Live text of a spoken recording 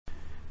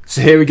So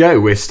here we go,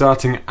 we're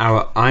starting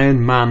our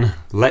Iron Man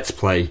Let's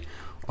Play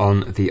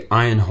on the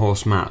Iron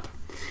Horse map.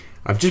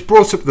 I've just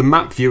brought up the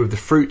map view of the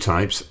fruit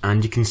types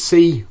and you can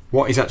see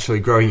what is actually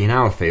growing in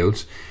our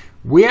fields.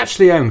 We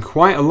actually own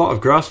quite a lot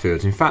of grass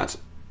fields. In fact,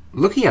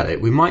 looking at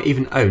it, we might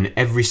even own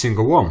every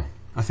single one.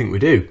 I think we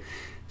do.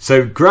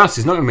 So grass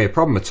is not going to be a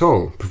problem at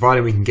all,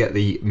 provided we can get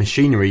the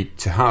machinery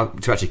to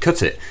actually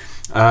cut it,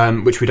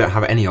 which we don't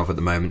have any of at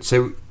the moment.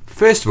 So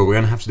first of all, we're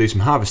going to have to do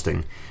some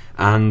harvesting.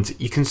 And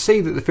you can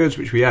see that the fields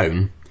which we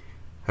own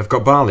have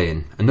got barley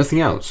in and nothing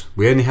else.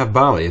 We only have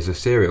barley as a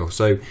cereal,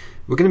 so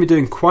we're going to be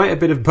doing quite a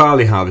bit of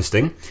barley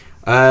harvesting.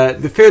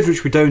 The fields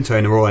which we don't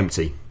own are all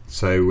empty,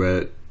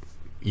 so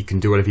you can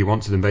do whatever you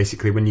want to them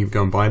basically when you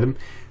go and buy them.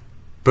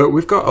 But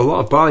we've got a lot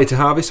of barley to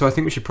harvest, so I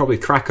think we should probably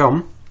crack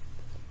on.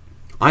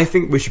 I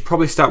think we should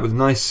probably start with a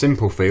nice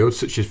simple field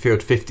such as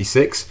field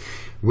 56,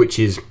 which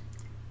is,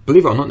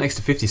 believe it or not, next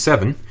to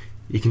 57.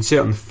 You can see it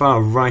on the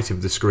far right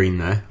of the screen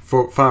there,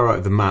 far right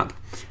of the map.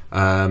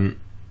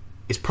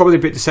 It's probably a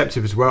bit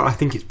deceptive as well. I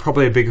think it's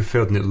probably a bigger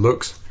field than it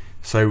looks.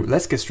 So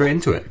let's get straight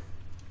into it.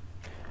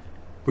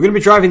 We're going to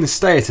be driving the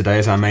Stayer today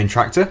as our main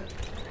tractor.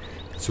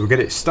 So we'll get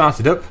it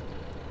started up.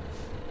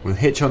 We'll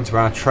hitch onto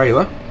our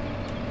trailer,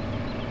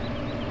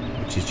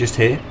 which is just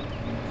here.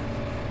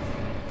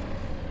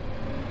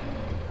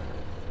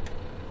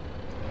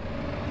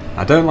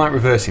 I don't like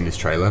reversing this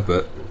trailer,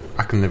 but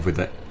I can live with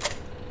it.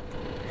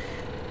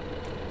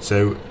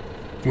 So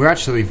we're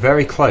actually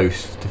very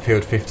close to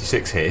field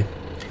 56 here.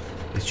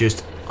 It's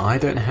just I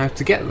don't know how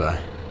to get there,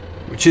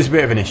 which is a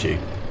bit of an issue.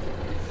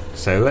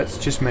 So let's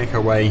just make our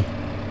way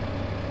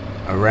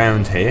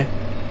around here.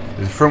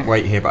 There's a front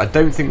weight here, but I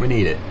don't think we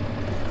need it.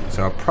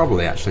 So I'll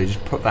probably actually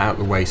just put that out of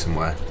the way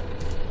somewhere.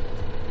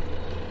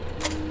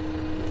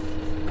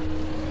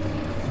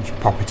 Just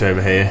pop it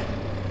over here.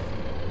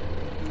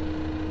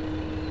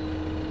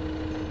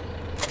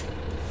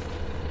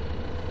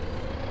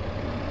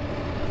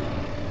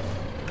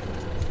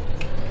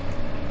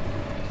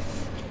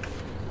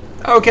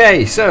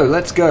 Okay, so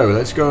let's go.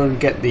 Let's go and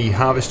get the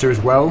harvester as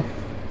well.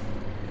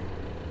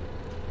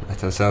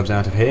 Let ourselves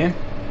out of here.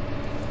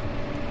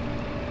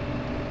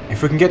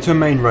 If we can get to a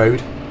main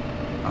road,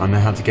 I know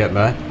how to get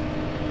there.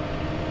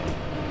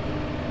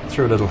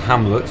 Through a little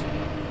hamlet.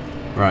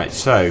 Right,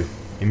 so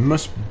it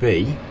must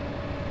be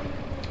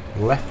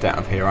left out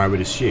of here, I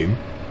would assume.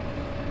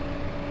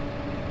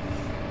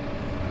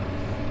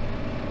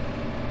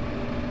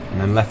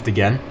 And then left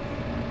again.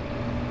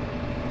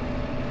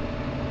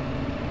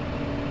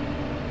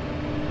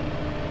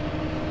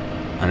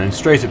 And then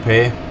straight up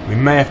here, we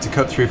may have to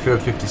cut through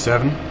field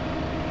 57.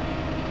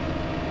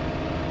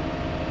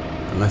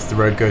 Unless the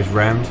road goes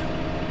round.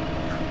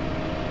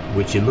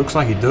 Which it looks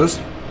like it does.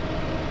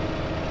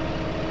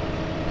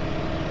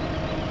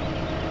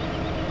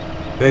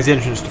 There's the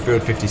entrance to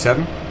field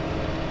 57.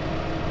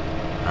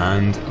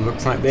 And it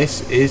looks like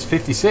this is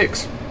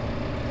 56.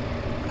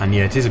 And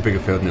yeah, it is a bigger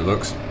field than it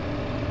looks.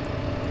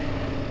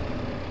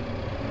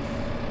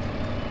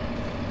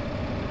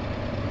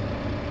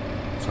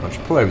 So I'll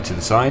just pull over to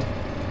the side.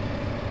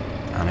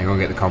 And I go and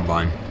get the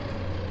combine.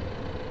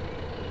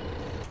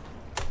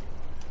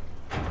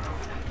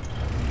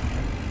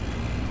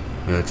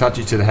 We'll attach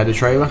it to the header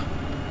trailer.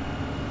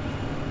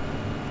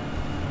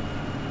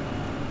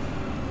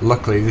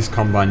 Luckily this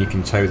combine you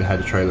can tow the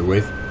header trailer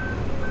with.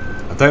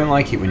 I don't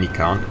like it when you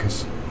can't,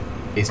 because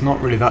it's not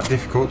really that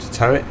difficult to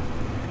tow it.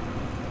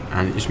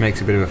 And it just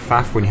makes a bit of a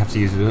faff when you have to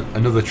use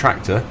another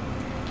tractor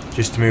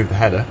just to move the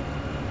header.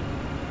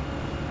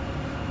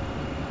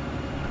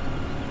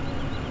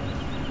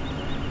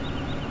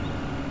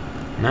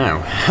 Now,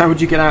 how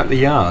would you get out of the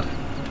yard?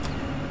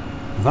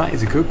 That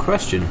is a good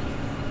question.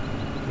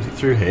 Is it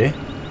through here?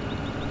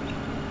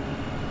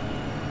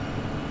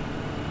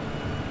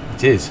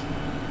 It is.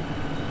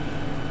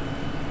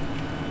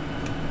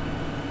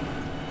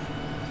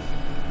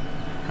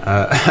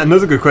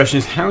 Another good question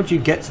is, how do you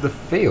get to the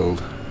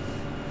field?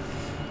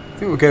 I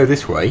think we'll go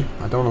this way.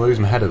 I don't want to lose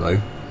my header though.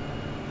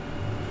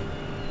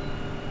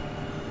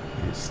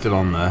 It's still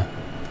on there.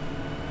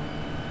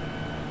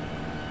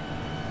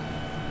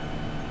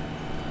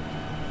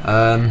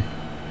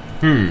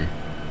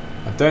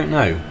 I don't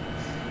know.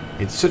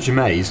 It's such a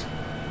maze.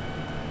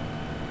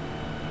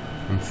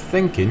 I'm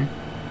thinking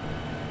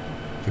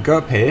to go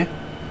up here,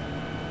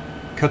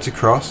 cut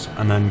across,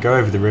 and then go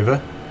over the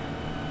river.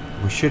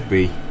 We should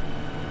be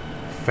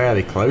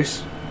fairly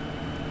close.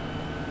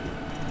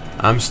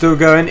 I'm still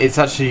going. It's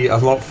actually a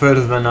lot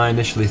further than I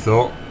initially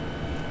thought,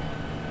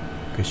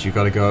 because you've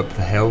got to go up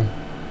the hill.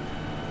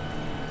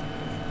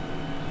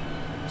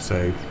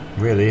 So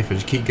really, if I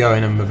just keep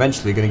going, I'm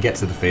eventually going to get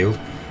to the field.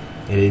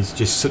 It is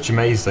just such a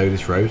maze though,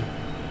 this road.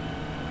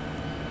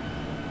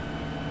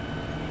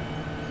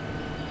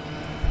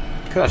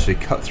 Could actually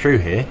cut through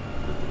here.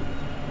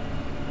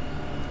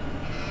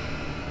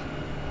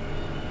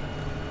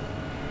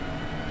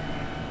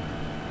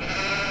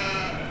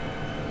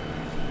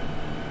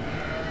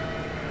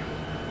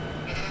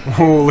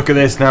 Oh, look at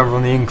this, now we're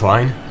on the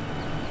incline.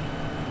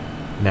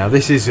 Now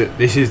this is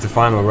the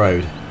final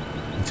road.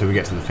 until we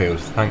get to the field.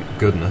 Thank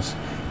goodness.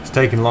 It's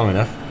taken long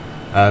enough,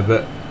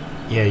 but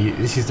yeah,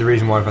 this is the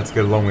reason why I've had to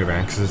go the long way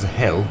around, because there's a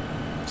hill,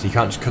 so you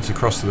can't just cut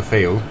across to the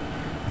field.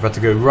 I've had to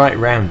go right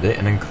round it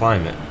and then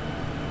climb it.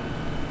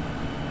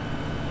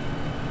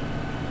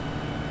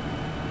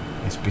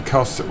 It's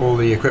because all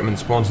the equipment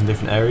spawns in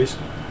different areas.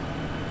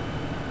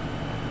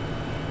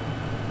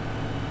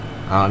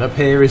 And up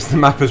here is the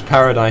Mapper's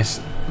Paradise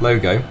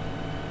logo.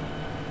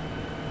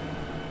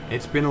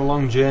 It's been a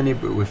long journey,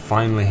 but we're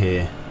finally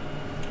here.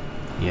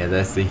 Yeah,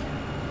 there's the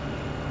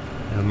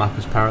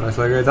Mapper's Paradise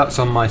logo. That's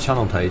on my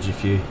channel page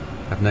if you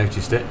have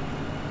noticed it.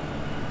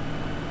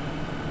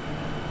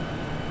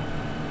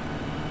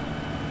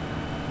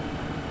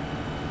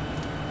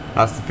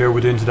 That's the field we're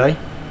doing today.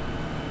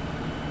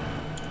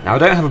 Now I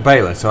don't have a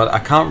baler, so I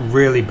can't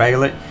really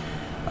bale it.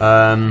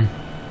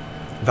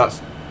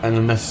 That's an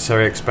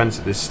unnecessary expense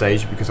at this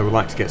stage, because I would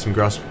like to get some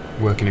grass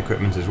working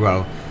equipment as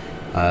well.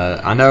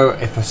 I know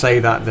if I say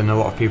that, then a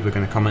lot of people are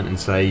going to comment and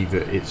say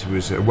that it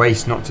was a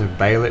waste not to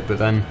bale it, but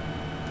then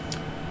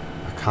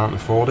I can't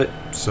afford it,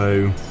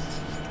 so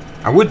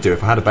I would do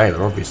if I had a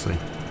baler, obviously.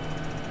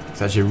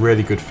 It's actually a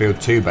really good field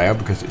to bale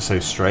because it's so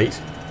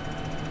straight,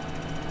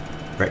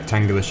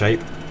 rectangular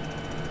shape.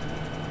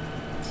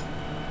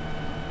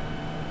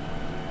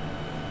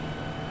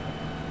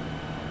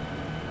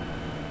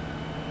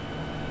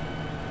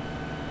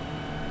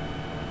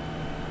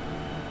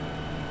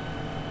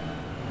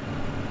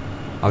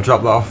 I'll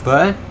drop that off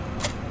there,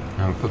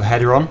 and I'll put the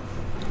header on.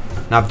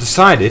 Now I've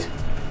decided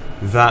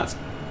that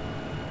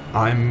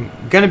I'm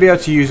going to be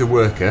able to use a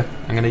worker.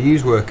 I'm going to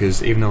use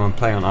workers even though I'm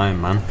playing on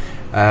Iron Man,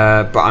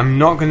 but I'm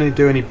not going to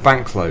do any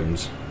bank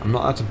loans. I'm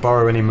not allowed to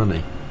borrow any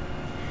money.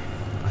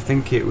 I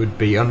think it would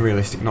be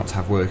unrealistic not to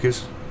have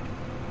workers,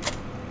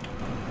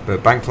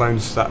 but bank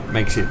loans, that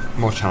makes it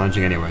more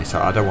challenging anyway,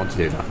 so I don't want to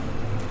do that.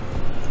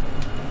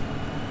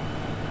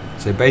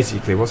 So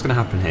basically what's going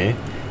to happen here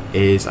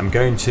is I'm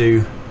going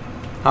to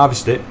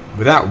harvest it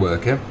without a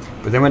worker,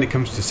 but then when it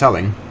comes to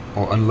selling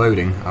or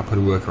unloading, I'll put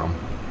a worker on.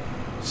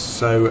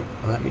 So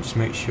let me just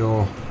make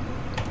sure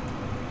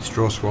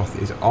straw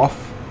swath is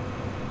off.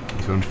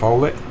 Need to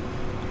unfold it.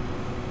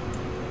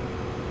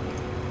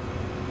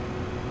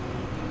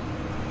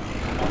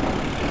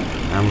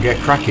 And we'll get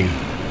cracking.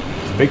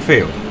 It's a big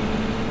field.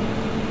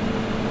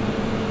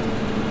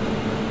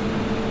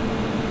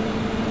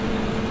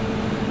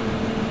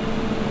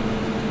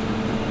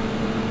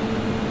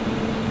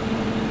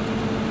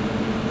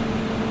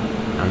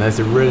 And there's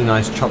a really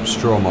nice chopped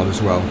straw mod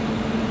as well.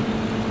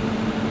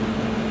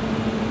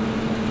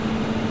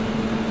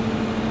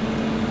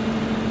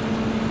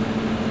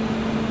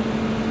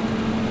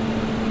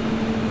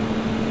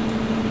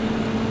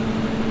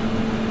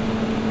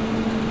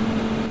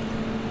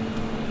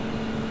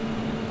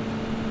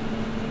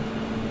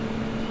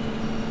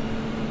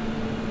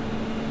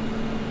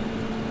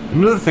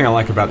 Another thing I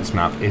like about this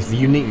map is the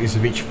uniqueness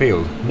of each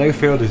field. No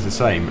field is the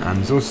same, and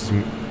there's also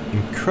some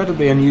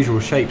incredibly unusual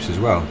shapes as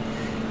well.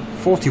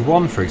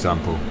 41, for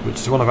example, which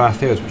is one of our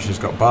fields which has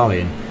got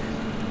barley in.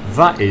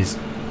 That is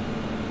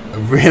a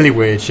really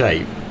weird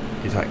shape.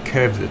 It's like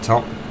curved at the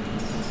top.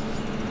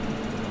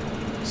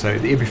 So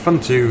it'd be fun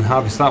to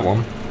harvest that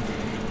one.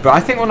 But I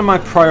think one of my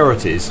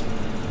priorities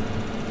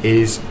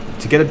is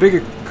to get a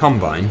bigger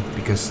combine,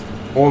 because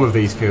all of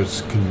these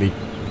fields can be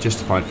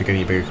justified for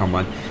getting a bigger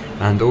combine,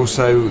 and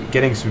also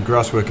getting some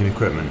grass working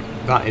equipment.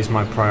 That is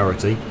my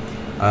priority.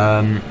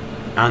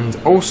 And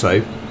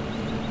also,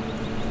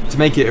 to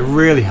make it a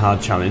really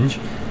hard challenge,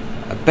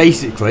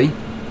 basically,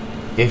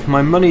 if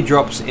my money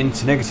drops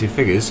into negative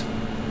figures,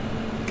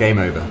 game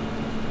over.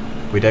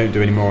 We don't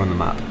do any more on the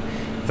map.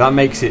 That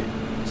makes it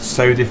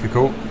so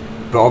difficult,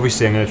 but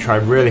obviously I'm going to try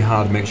really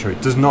hard to make sure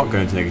it does not go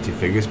into negative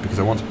figures, because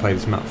I want to play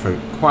this map for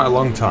quite a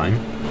long time,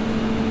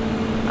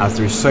 as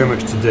there is so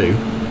much to do.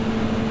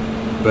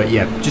 But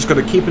yeah, just got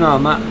to keep an eye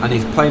on that, and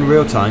he's playing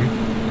real time.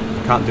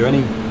 I can't do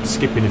any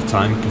skipping of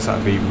time, because that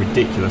would be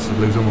ridiculous. I'd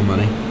lose all my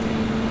money.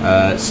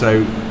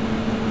 So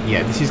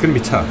yeah, this is going to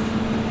be tough,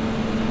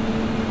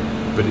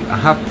 but I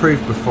have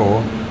proved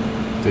before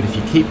that if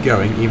you keep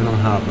going, even on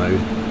hard mode,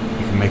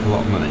 you can make a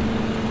lot of money.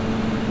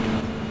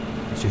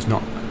 It's just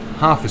not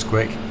half as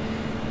quick,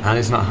 and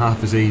it's not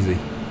half as easy.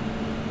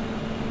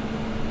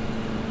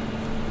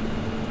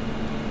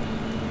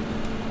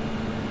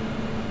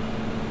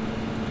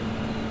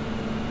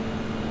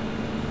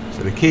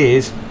 So the key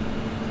is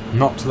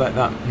not to let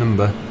that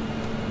number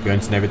go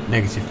into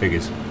negative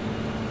figures.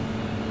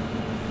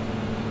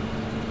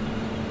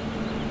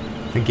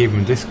 I think even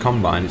with this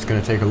combine, it's going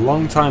to take a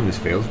long time, this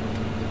field.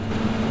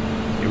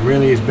 It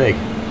really is big.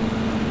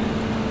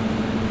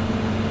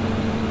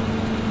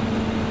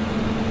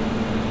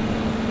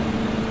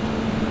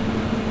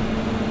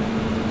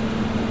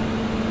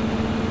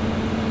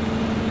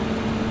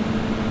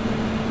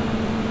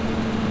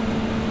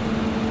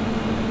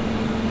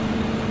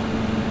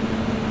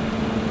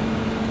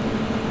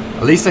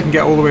 At least I can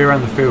get all the way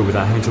around the field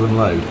without having to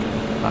unload.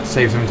 That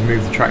saves having to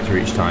move the tractor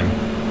each time.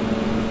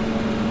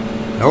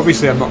 Now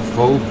obviously I'm not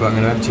full, but I'm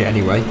going to empty it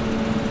anyway,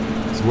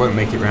 so I won't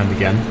make it round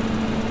again.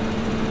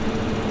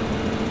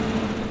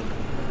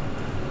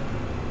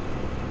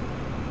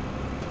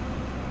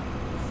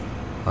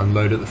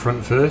 Unload at the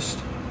front first.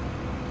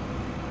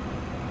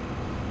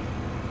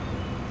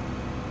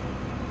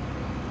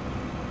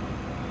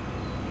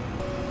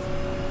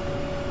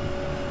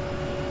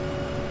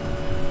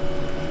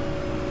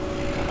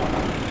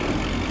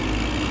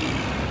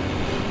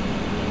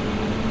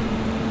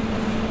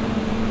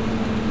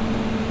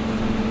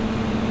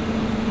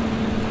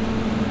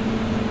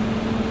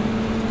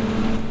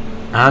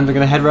 And we're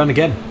going to head round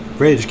again.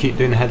 Really just keep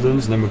doing the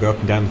headlands and then we'll go up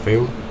and down the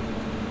field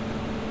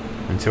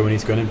until we need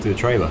to go into the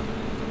trailer.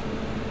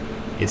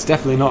 It's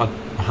definitely not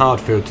a hard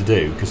field to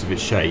do because of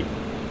its shape.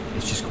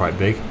 It's just quite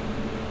big.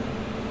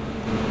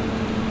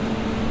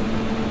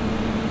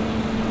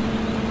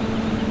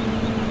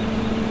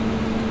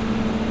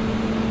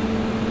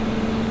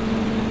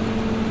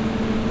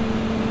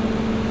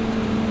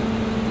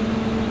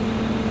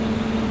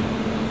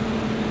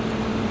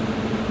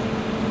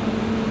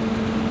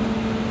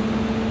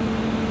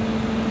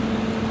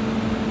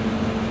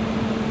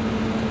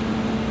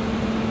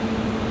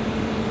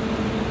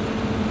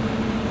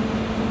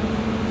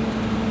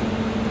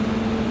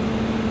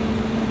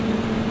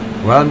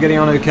 Well, I'm getting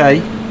on okay.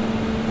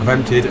 I've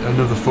emptied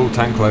another full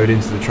tank load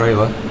into the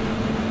trailer,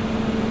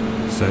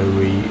 so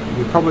we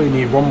probably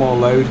need one more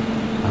load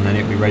and then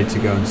it'll be ready to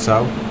go and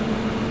sell.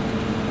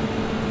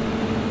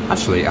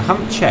 Actually, I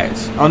haven't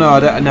checked. Oh no,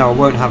 I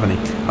won't have any.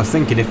 I was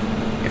thinking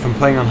if I'm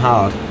playing on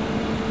hard,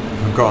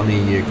 if I've got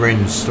any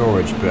grain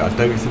storage, but I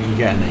don't think you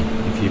get any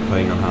if you're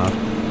playing on hard.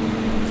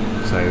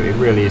 So it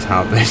really is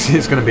hard. This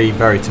it's going to be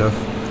very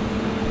tough.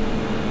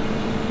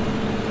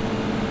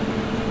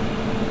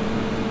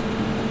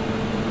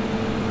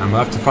 And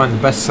we'll have to find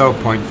the best sell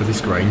point for this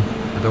grain.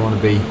 I don't want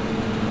to be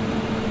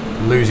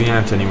losing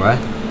out anywhere.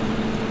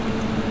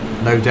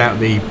 No doubt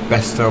the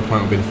best sell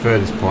point will be the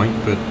furthest point,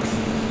 but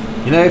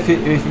you know, if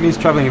it means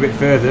travelling a bit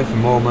further for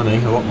more money,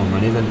 a lot more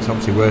money, then it's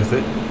obviously worth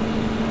it.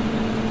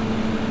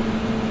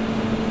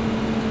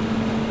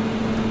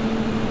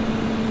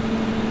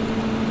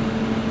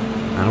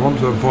 And I want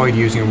to avoid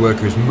using a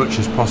worker as much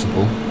as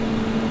possible,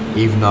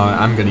 even though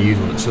I am going to use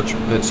one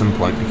at some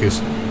point,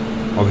 because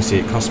obviously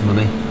it costs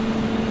money.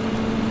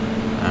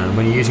 And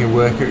when you're using a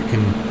worker, it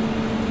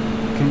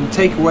can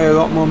take away a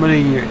lot more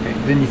money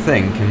than you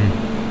think,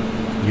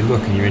 and you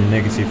look and you're in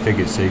negative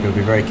figures, so you've got to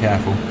be very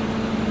careful.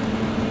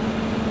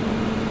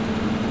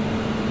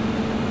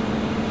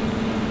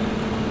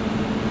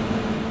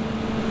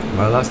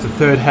 Well, that's the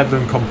third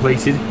headland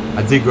completed.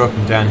 I did go up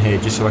and down here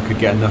just so I could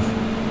get enough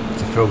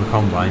to fill the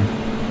combine,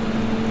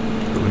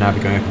 but we'll now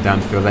be going up and down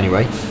the field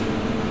anyway.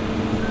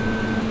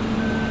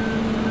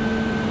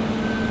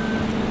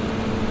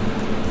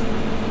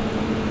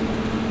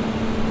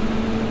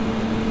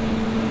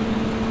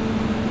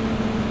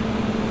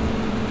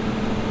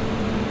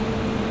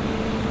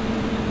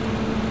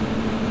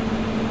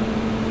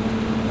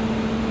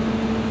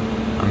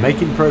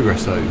 Making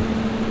progress though.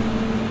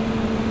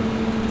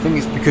 I think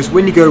it's because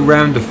when you go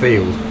round the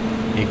field,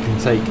 it can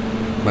take,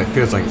 well, it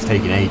feels like it's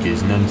taking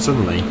ages, and then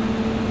suddenly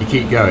you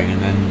keep going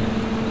and then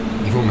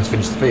you've almost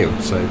finished the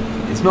field. So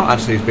it's not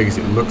actually as big as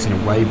it looks in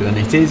a way, but then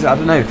it is. I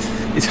don't know,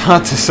 it's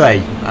hard to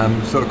say.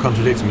 I'm sort of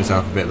contradicting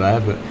myself a bit there,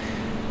 but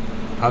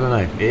I don't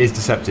know, it is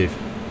deceptive.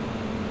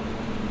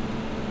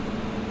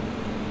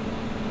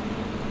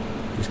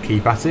 Just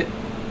keep at it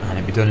and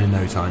it'll be done in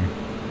no time.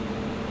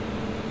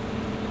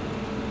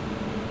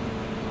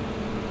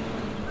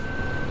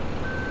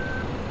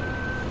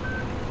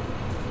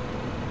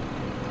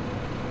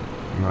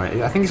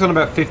 Right, I think it's on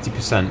about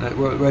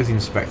 50%. Where's the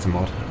inspector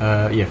mod?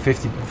 Yeah,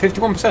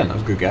 51%. That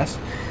was a good guess.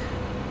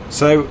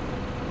 So,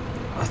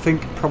 I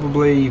think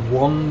probably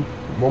one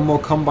more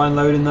combine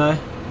load in there.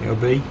 It'll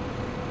be.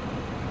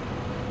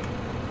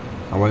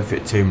 I won't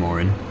fit two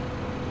more in.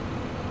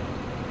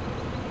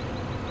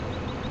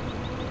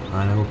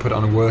 And then we'll put it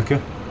on a worker.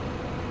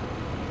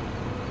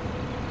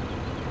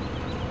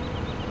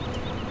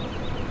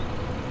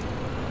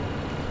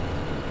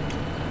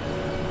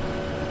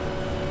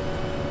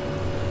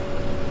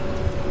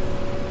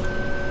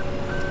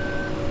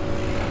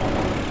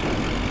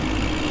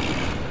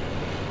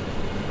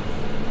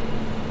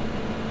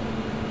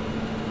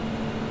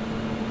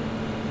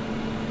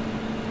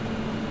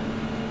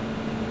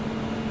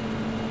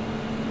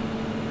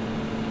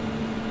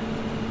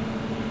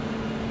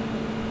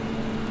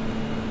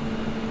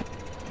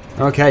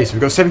 Okay, so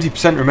we've got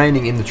 70%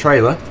 remaining in the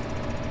trailer.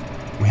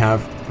 We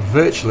have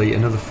virtually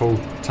another full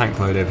tank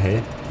load over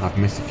here. I've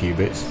missed a few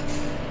bits.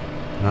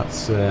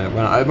 That's when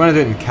I do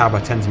it in the cab, I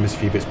tend to miss a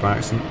few bits by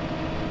accident,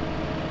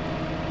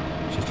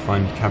 just to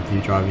find cab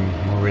view driving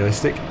more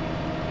realistic.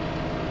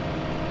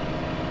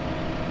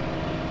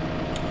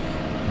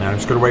 Now I've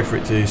just got to wait for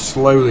it to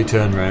slowly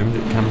turn round.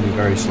 It can be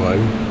very slow.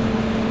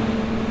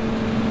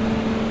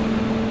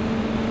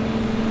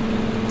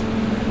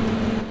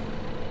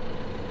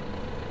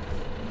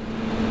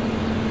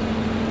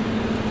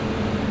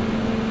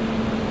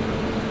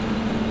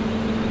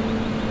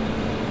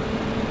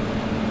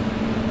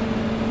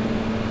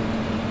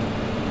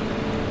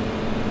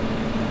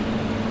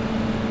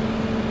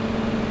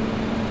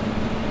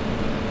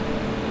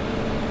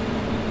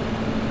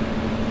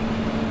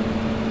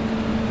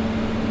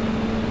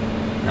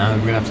 And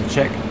we're going to have to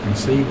check and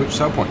see which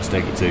sell point to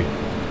take it to.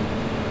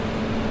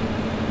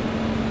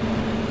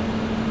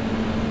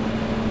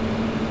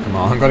 Come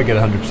on, I've got to get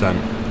 100%.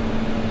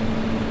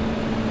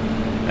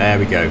 There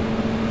we go.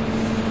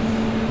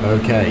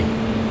 Okay.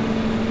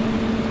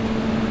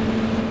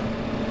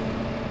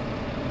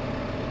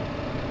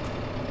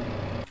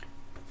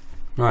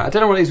 Right, I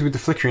don't know what it is with the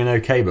flickering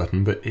OK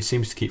button, but it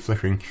seems to keep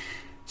flickering.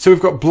 So we've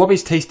got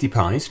Blobby's Tasty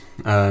Pies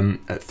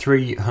at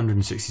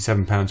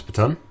 £367 per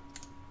tonne.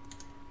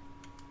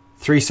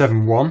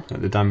 371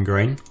 at the Dam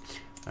Grain.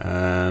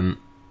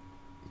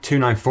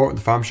 294 at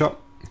the Farm Shop.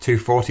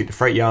 240 at the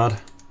Freight Yard.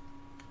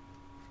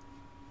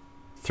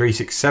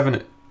 367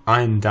 at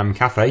Iron Dam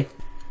Cafe.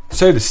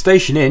 So the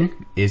Station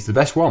Inn is the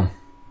best one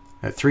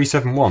at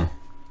 371.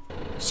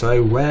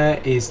 So where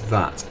is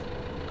that?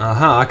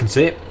 Aha, I can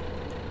see it.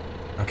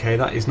 Okay,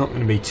 that is not going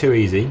to be too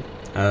easy.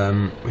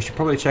 We should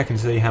probably check and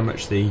see how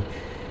much the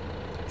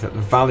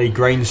Valley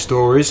Grain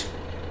Store is.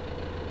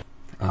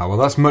 Ah, well,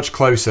 that's much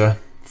closer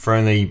for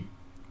only,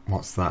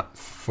 what's that,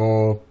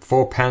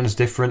 £4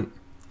 different.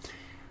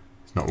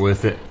 It's not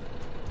worth it.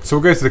 So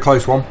we'll go to the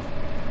close one,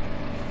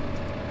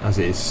 as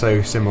it is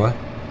so similar.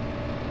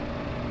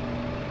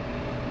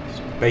 It's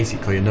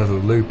basically another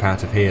loop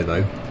out of here,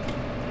 though.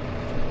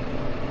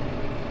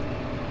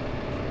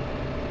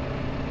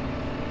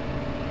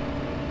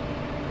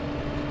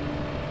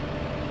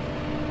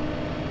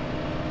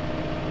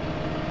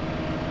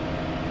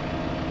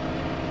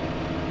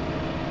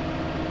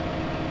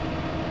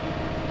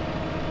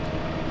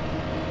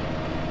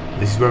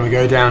 This is when we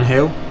go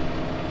downhill.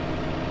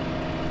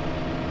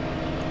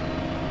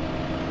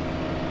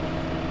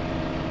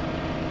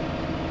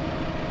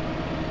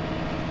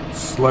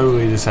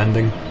 Slowly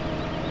descending.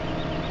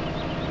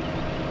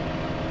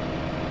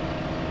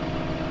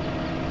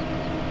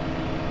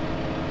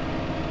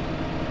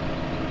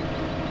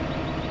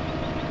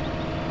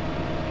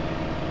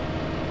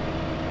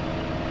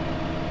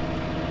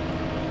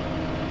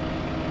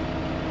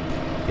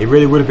 It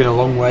really would have been a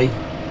long way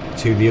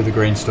to the other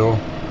grain store.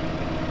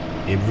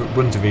 It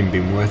wouldn't have even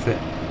been worth it.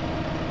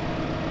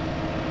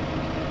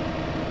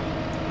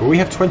 But we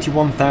have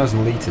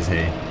 21,000 litres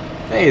here.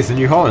 Hey, it's the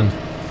New Holland.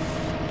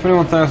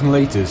 21,000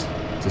 litres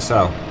to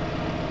sell.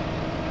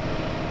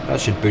 That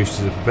should boost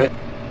us up a bit.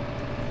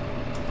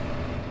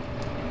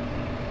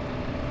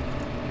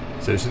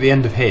 So it's at the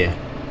end of here.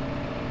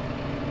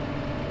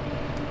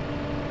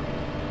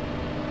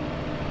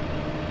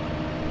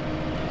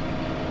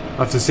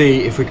 I'll have to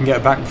see if we can get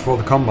it back before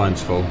the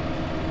combine's full.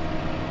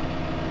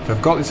 If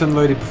I've got this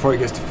unloaded before it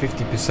gets to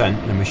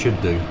 50%, then we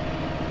should do.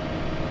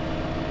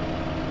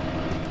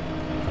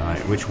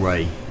 Right, which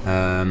way?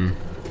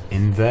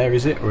 In there,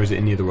 is it? Or is it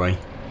in the other way?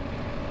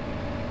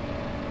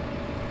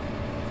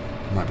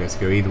 Might be able to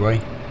go either way.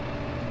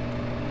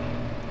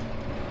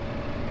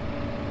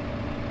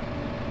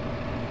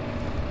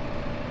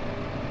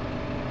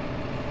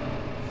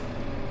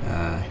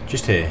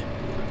 Just here.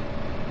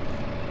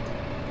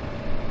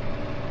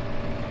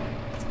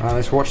 Alright,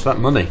 let's watch that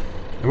money.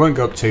 It won't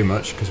go up too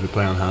much because we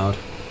play on hard.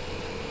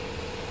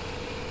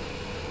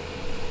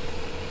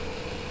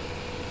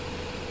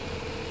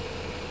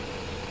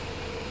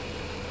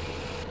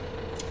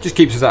 Just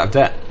keeps us out of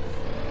debt.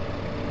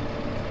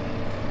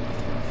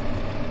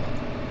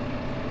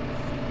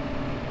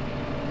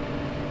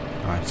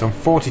 Alright, it's on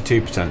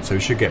 42%, so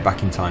we should get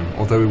back in time.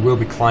 Although we will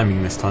be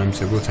climbing this time,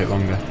 so it will take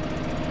longer.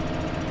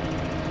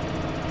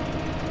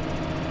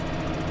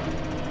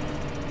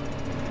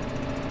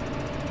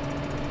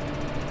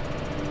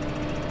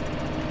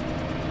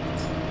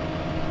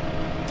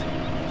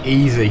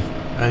 Easy,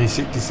 only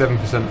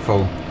 67%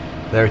 full.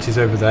 There it is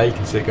over there, you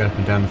can see it going up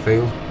and down the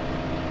field.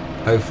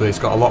 Hopefully it's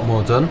got a lot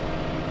more done.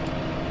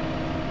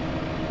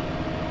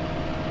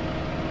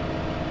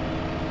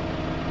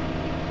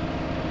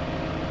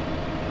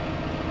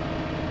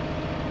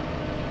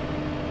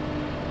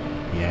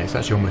 Yeah, it's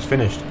actually almost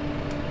finished.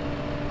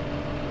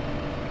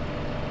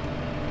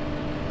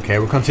 Okay,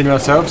 we'll continue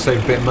ourselves,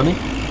 save a bit of money.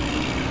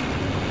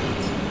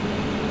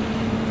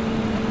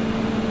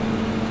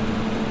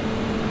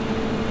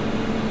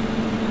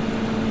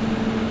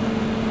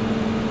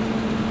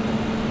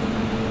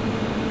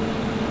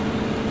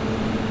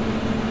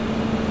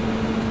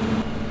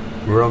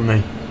 We're on the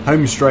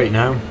home straight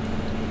now.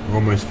 We're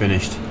almost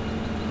finished.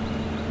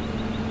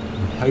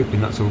 I'm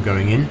hoping that's all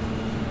going in.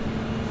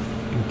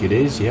 I think it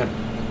is, yep.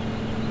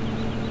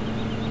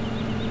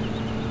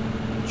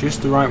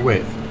 Just the right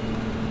width.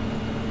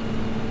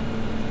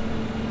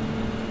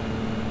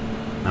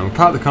 Now we'll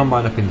park the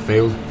combine up in the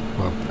field,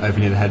 well, over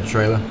near the head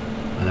trailer,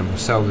 and then we'll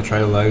sell the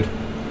trailer load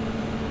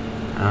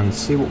and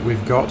see what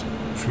we've got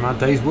from our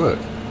day's work.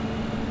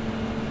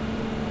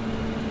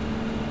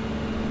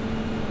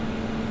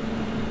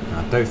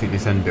 I don't think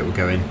this end bit will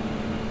go in.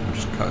 I'll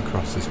just cut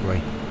across this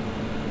way.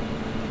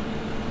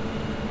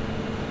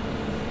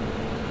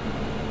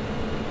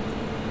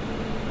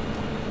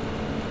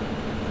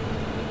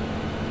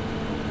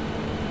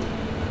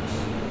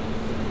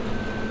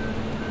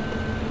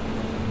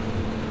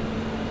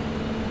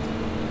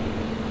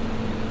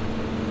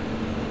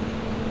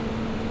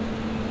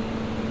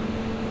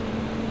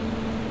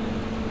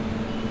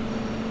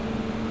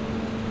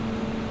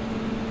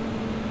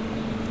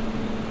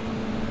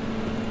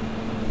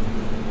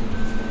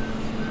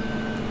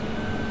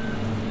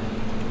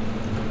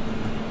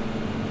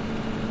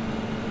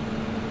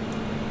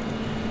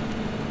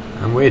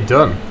 and we're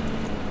done.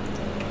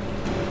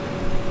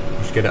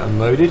 Just get it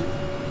unloaded.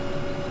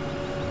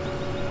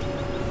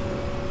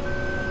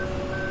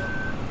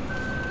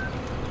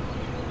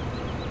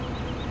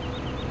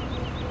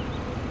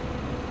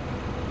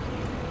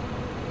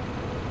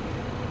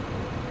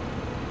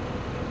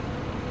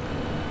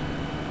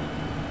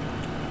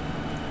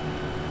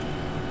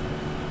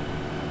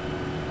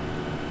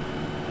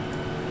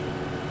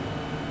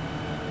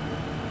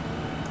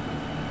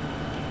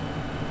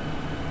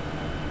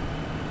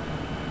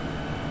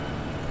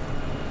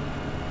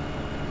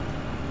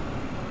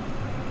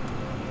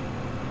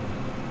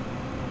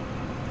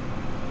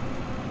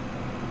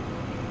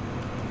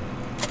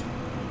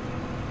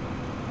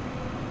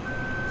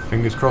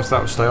 Fingers crossed that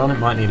will stay on. It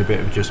might need a bit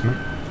of adjustment.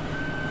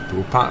 But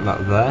we'll park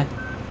that there.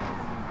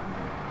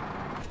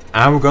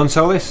 And we'll go and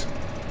sell this.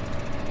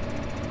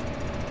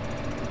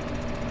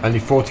 Only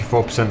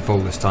 44% full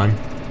this time.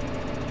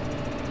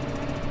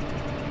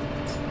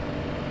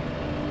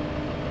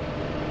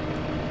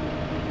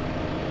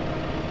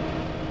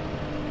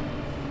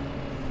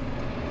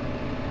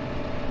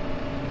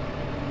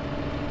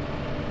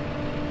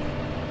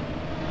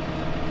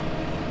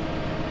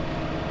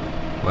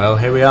 Well,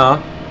 here we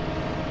are.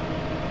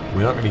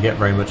 We're not going to get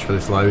very much for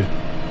this load.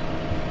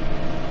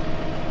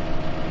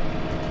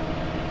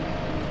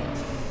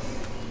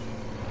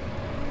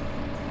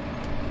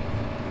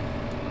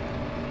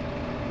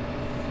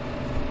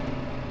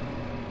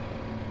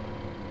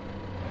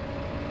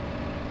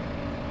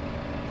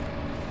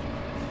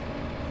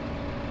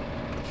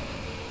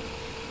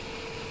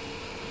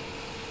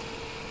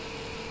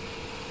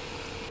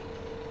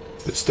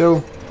 But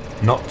still,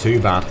 not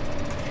too bad.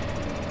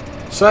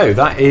 So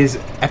that is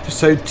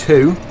episode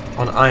 2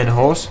 on Iron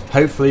Horse.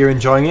 Hopefully you're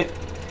enjoying it.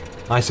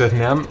 I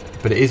certainly am,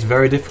 but it is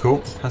very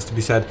difficult, has to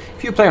be said.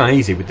 If you play on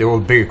easy with all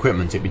the big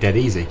equipment, it'd be dead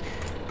easy.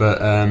 But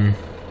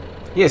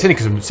yeah, it's only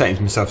because I'm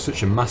setting myself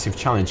such a massive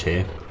challenge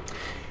here.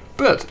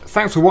 But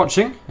thanks for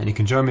watching, and you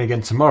can join me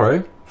again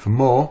tomorrow for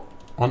more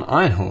on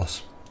Iron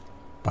Horse.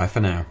 Bye for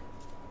now.